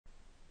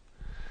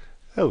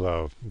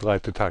Hello, I'd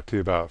like to talk to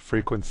you about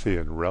frequency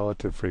and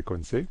relative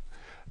frequency.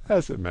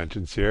 As it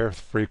mentions here,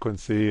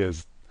 frequency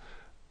is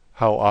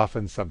how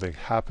often something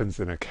happens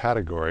in a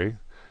category,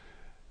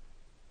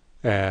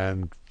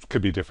 and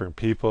could be different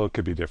people,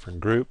 could be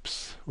different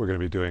groups. We're going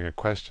to be doing a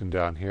question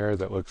down here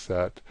that looks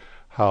at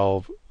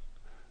how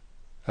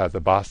at the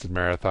Boston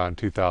Marathon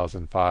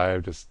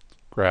 2005, just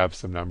grab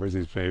some numbers.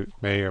 These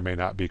may or may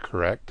not be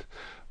correct,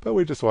 but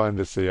we just wanted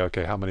to see,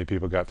 okay, how many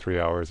people got 3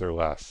 hours or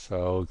less. So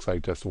it looks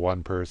like just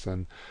one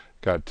person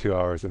got 2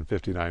 hours and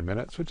 59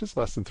 minutes, which is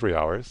less than 3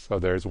 hours. So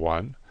there's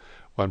one.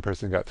 One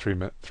person got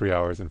 3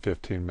 hours and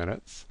 15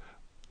 minutes.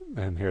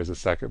 And here's a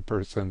second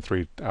person,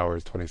 3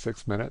 hours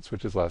 26 minutes,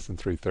 which is less than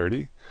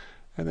 3:30.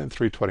 And then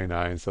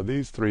 3:29. So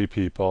these three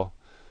people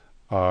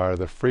are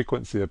the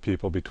frequency of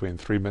people between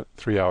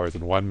 3 hours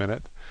and 1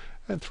 minute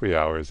and 3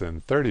 hours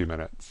and 30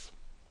 minutes.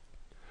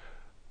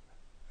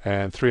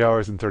 And 3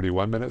 hours and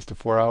 31 minutes to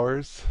 4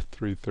 hours.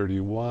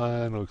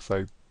 3:31 looks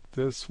like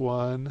this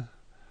one.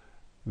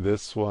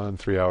 This one,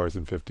 3 hours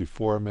and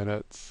 54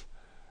 minutes.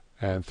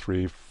 And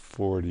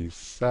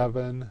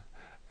 3:47.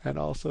 And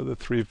also the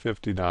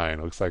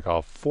 3:59. Looks like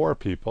all four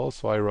people.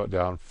 So I wrote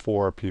down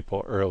four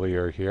people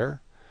earlier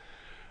here.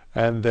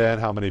 And then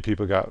how many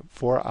people got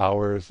 4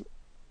 hours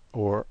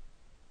or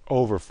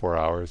over 4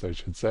 hours, I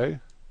should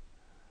say.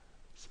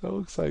 So it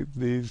looks like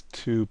these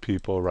two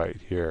people right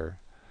here.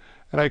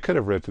 And I could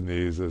have written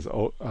these as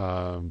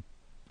over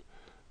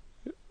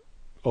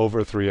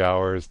 3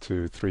 hours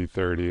to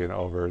 3:30 and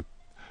over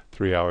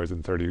 3 hours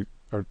and 30,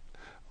 or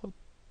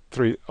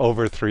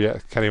over three. I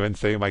can't even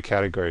say my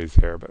categories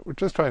here, but we're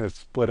just trying to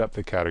split up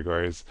the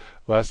categories.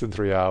 Less than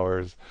 3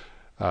 hours,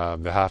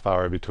 the half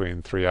hour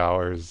between 3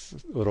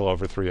 hours, a little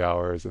over 3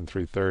 hours and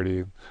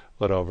 3:30, a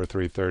little over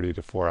 3:30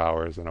 to 4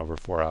 hours and over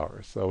 4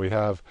 hours. So we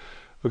have,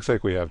 looks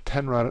like we have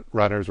 10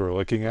 runners we're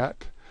looking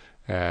at,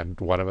 and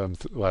one of them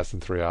less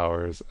than 3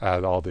 hours.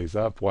 Add all these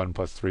up, 1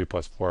 plus 3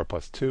 plus 4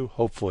 plus 2,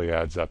 hopefully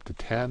adds up to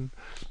 10.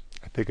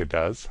 I think it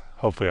does.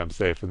 Hopefully I'm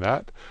safe in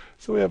that.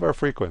 So we have our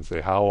frequency,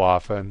 how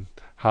often,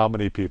 how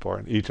many people are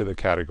in each of the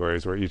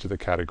categories, where each of the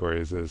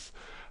categories is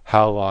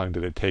how long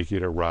did it take you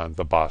to run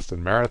the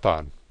Boston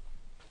Marathon.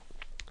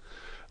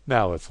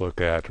 Now let's look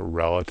at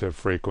relative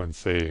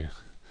frequency.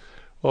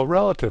 Well,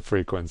 relative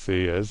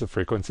frequency is the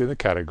frequency of the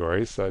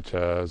category, such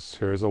as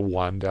here's a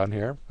 1 down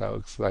here. That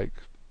looks like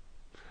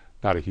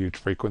not a huge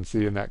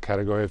frequency in that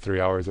category of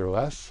 3 hours or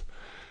less.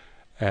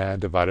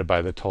 And divided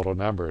by the total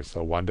number.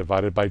 So 1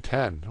 divided by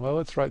 10. Well,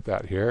 let's write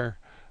that here.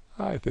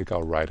 I think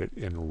I'll write it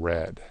in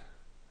red.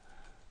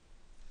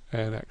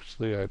 And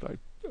actually, I'd like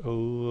a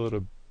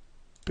little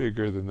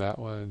bigger than that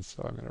one,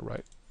 so I'm going to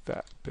write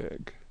that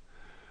big.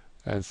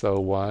 And so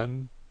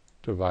 1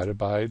 divided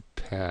by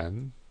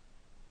 10,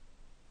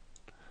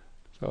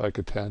 so like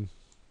a 10,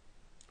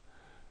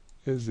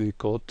 is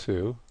equal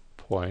to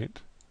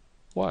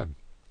 0.1.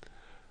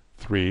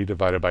 3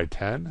 divided by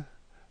 10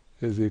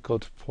 is equal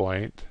to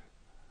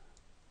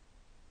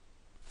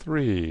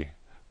 0.3.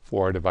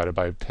 4 divided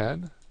by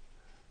 10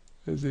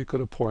 is equal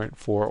to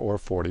 0.4 or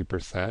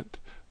 40%.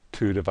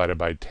 2 divided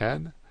by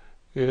 10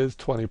 is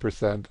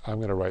 20%. I'm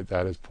going to write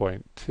that as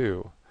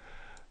 0.2.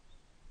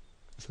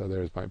 So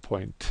there's my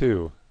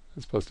 0.2.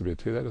 It's supposed to be a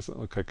 2. That doesn't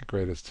look like a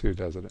greatest 2,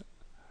 doesn't it?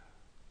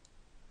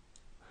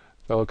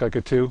 Does that look like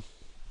a 2?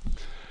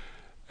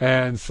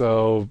 And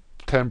so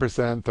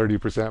 10%,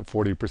 30%,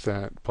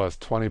 40% plus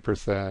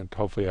 20%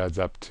 hopefully adds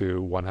up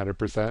to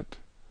 100%.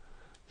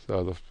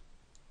 So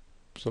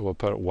we'll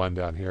put 1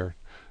 down here.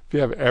 If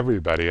you have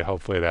everybody,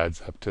 hopefully it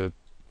adds up to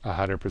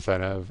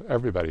 100% of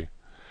everybody.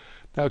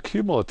 Now,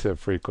 cumulative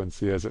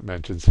frequency, as it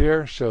mentions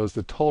here, shows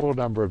the total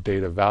number of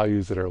data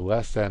values that are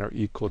less than or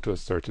equal to a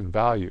certain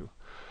value.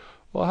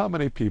 Well, how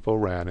many people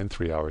ran in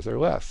 3 hours or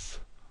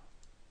less?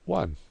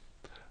 1.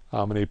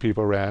 How many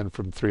people ran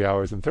from 3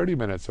 hours and 30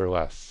 minutes or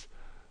less?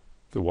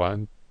 The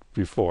one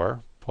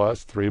before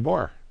plus 3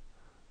 more.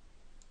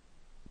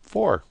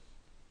 4.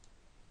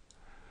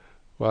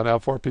 Well, now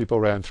 4 people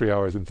ran 3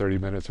 hours and 30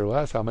 minutes or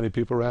less. How many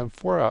people ran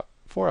 4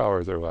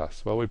 hours or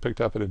less? Well, we picked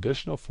up an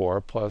additional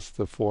 4 plus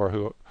the 4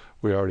 who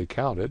we already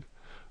counted,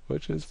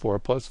 which is 4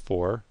 plus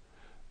 4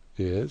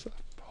 is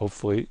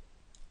hopefully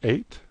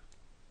 8. Does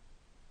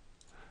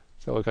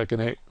that look like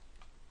an 8?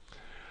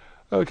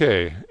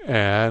 Okay,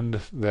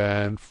 and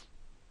then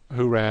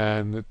who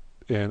ran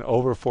in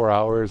over 4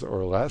 hours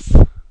or less?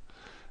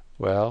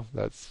 Well,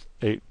 that's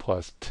 8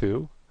 plus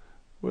 2,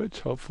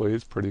 which hopefully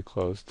is pretty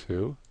close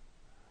to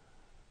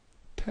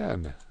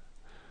 10.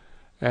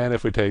 And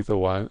if we take the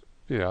one,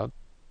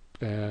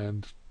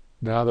 and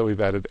now that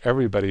we've added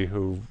everybody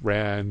who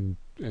ran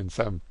in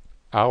some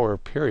hour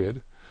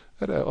period,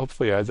 that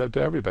hopefully adds up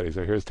to everybody.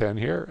 So here's 10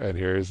 here, and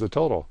here's the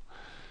total.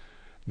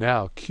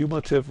 Now,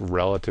 cumulative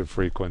relative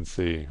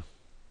frequency.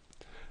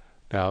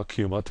 Now,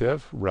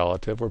 cumulative,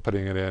 relative, we're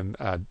putting it in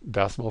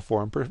decimal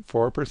form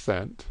for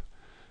percent.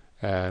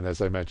 And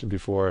as I mentioned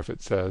before, if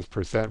it says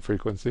percent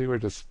frequency, we're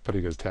just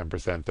putting it as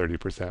 10%,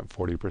 30%,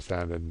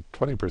 40%, and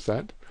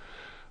 20%.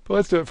 But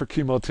let's do it for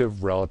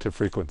cumulative relative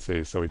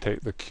frequency. So we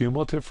take the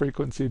cumulative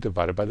frequency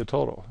divided by the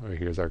total.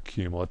 Here's our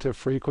cumulative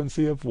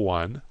frequency of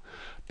 1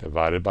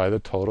 divided by the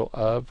total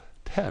of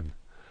 10.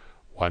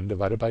 1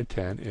 divided by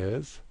 10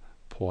 is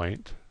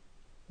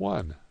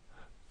 0.1.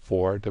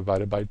 4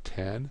 divided by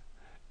 10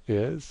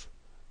 is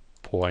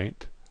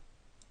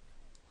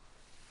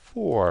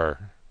 0.4.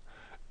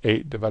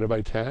 8 divided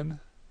by 10,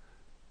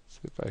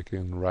 see if I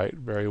can write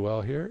very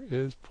well here,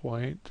 is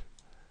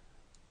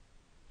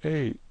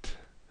 0.8.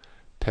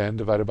 10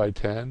 divided by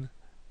 10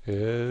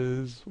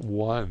 is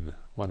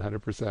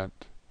 100%.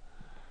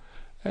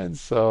 And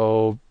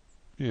so,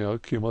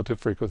 cumulative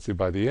frequency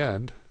by the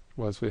end,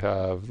 once we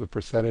have the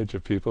percentage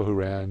of people who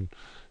ran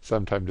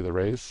sometime to the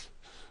race,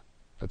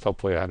 that's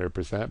hopefully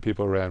 100%.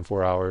 People who ran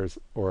 4 hours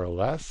or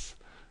less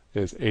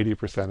is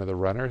 80% of the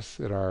runners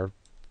in our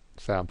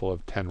sample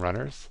of 10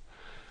 runners.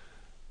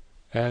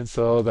 And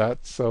so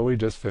we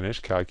just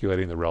finished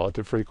calculating the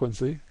relative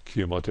frequency,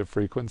 cumulative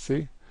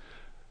frequency,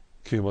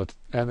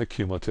 and the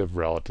cumulative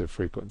relative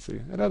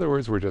frequency. In other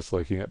words, we're just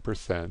looking at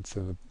percents.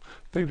 And the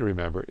thing to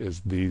remember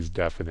is these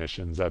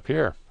definitions up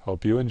here.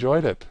 Hope you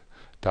enjoyed it.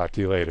 Talk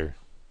to you later.